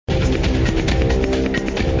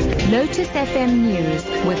Lotus FM News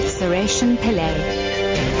with Sureshan Pillay.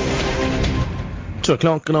 2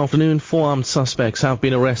 o'clock, good afternoon. 4 armed suspects have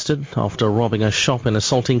been arrested after robbing a shop and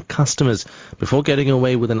assaulting customers before getting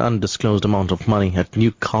away with an undisclosed amount of money at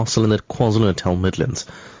Newcastle in the KwaZulu-Natal Midlands.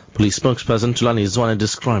 Police spokesperson Tulani Zwane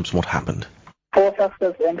describes what happened. 4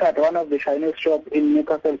 suspects entered one of the Chinese shops in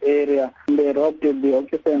Newcastle area. They robbed the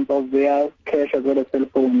occupants of their cash as well as cell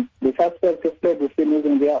phones. The suspects fled the scene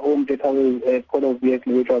using their own database photo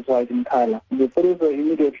vehicle, which was white in color. The police were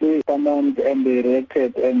immediately summoned and they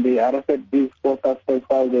reacted and they arrested these 4 suspects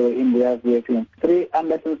while they were in their vehicle. 3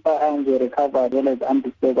 unlicensed firearms were recovered as well as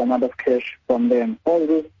undisclosed amount of cash from them. All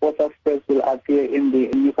these 4 suspects will appear in the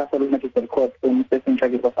Newcastle Magistrate Court in facing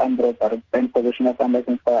charges of armed robbery and possession of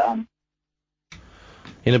unlicensed firearms.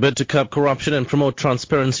 In a bid to curb corruption and promote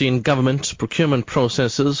transparency in government procurement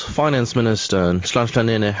processes, Finance Minister Nhlanhla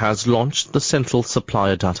Nene has launched the Central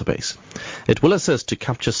Supplier Database. It will assist to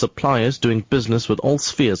capture suppliers doing business with all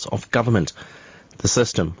spheres of government. The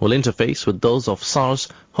system will interface with those of SARS,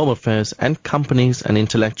 Home Affairs and Companies and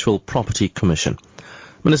Intellectual Property Commission.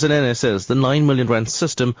 Minister Nene says the 9 million rand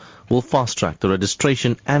system will fast-track the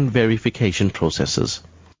registration and verification processes.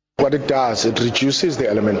 What it does, it reduces the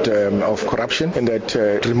element of corruption and that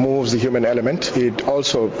removes the human element. It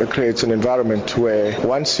also creates an environment where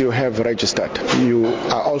once you have registered, you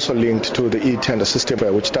are also linked to the e-tender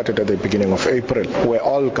system, which started at the beginning of April, where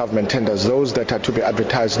all government tenders, those that are to be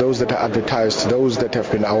advertised, those that are advertised, those that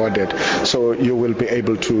have been awarded. So you will be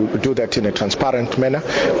able to do that in a transparent manner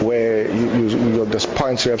where there's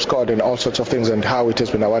points you have scored and all sorts of things and how it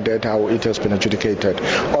has been awarded, how it has been adjudicated.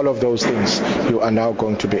 All of those things you are now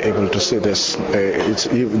going to be able to see this,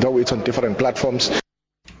 though it's on different platforms.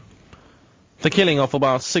 The killing of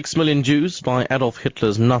about 6 million Jews by Adolf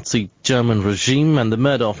Hitler's Nazi German regime and the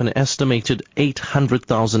murder of an estimated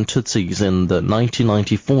 800,000 Tutsis in the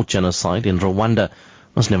 1994 genocide in Rwanda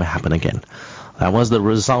must never happen again. That was the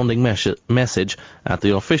resounding message at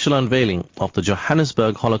the official unveiling of the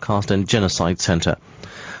Johannesburg Holocaust and Genocide Center.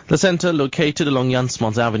 The center, located along Jan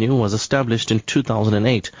Smuts Avenue, was established in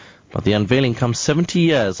 2008, but the unveiling comes 70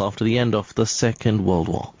 years after the end of the Second World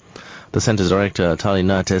War. The center's director, Tali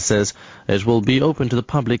Nate, says it will be open to the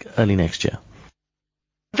public early next year.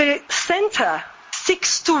 The center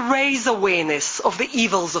seeks to raise awareness of the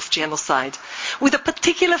evils of genocide, with a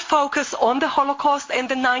particular focus on the Holocaust and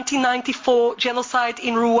the 1994 genocide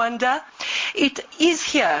in Rwanda. It is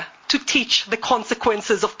here to teach the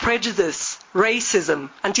consequences of prejudice, racism,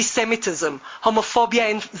 anti-Semitism, homophobia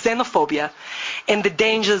and xenophobia, and the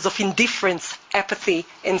dangers of indifference, apathy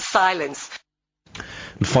and silence.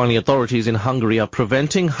 And finally, authorities in Hungary are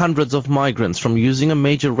preventing hundreds of migrants from using a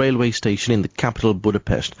major railway station in the capital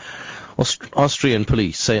Budapest. Austrian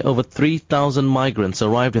police say over 3,000 migrants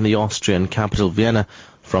arrived in the Austrian capital Vienna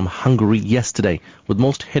from Hungary yesterday, with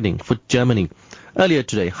most heading for Germany. Earlier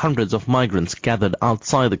today, hundreds of migrants gathered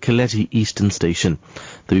outside the Calais Eastern Station.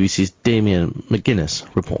 The BBC's Damien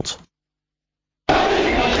McGuinness reports.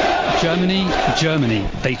 Germany, Germany,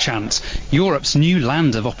 they chant, Europe's new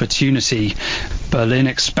land of opportunity. Berlin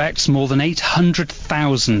expects more than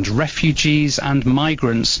 800,000 refugees and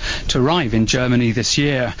migrants to arrive in Germany this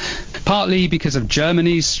year, partly because of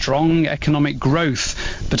Germany's strong economic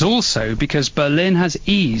growth, but also because Berlin has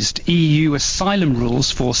eased EU asylum rules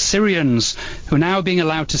for Syrians who are now being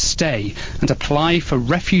allowed to stay and apply for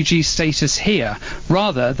refugee status here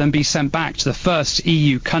rather than be sent back to the first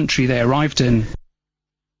EU country they arrived in.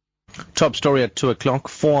 Top story at 2 o'clock.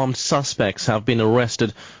 4 armed suspects have been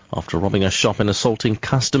arrested after robbing a shop and assaulting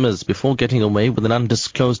customers before getting away with an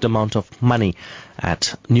undisclosed amount of money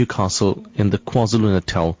at Newcastle in the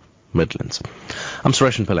KwaZulu-Natal Midlands. I'm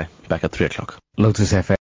Sureshan Pillay, back at 3 o'clock. Lotus FM.